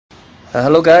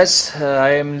Hello guys,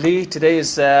 I am Lee. Today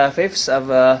is 5th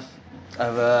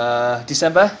of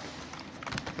December.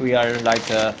 We are like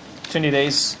 20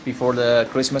 days before the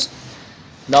Christmas.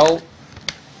 Now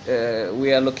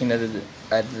we are looking at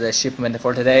the shipment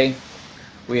for today.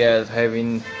 We are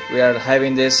having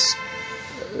this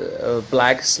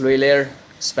black 3-layer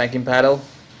spanking paddle,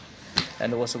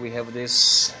 and also we have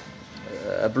this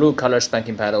blue color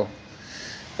spanking paddle.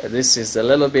 This is a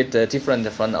little bit different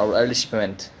from our early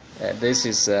shipment. This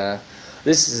is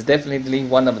definitely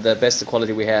one of the best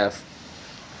quality we have.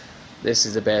 This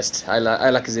is the best. I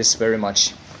like this very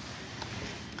much.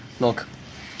 Look,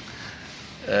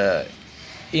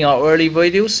 in our early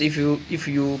videos, if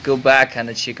you go back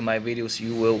and check my videos,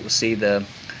 you will see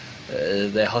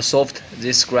how soft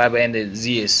this grab end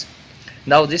is.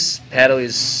 Now this paddle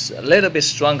is a little bit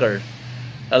stronger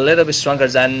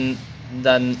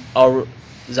than our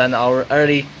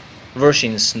early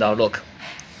versions. Now look,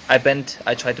 I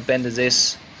try to bend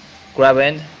this grab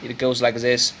end. It goes like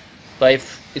this. But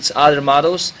if it's other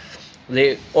models,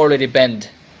 they already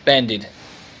bended.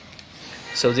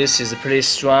 So this is pretty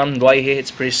strong. Right here,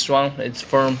 it's pretty strong. It's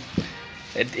firm.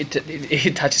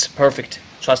 It touches perfect.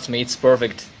 Trust me, it's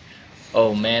perfect.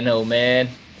 Oh man, oh man.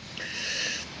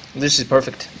 This is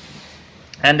perfect.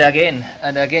 And again,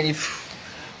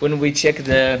 when we check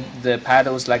the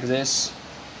paddles like this,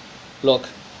 look.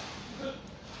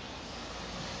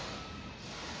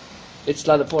 It's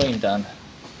not pouring down.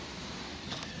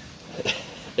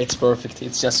 It's perfect.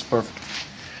 It's just perfect.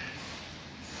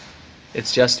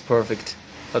 It's just perfect.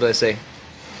 How do I say?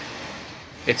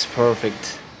 It's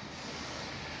perfect.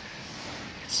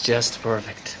 It's just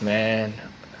perfect, man.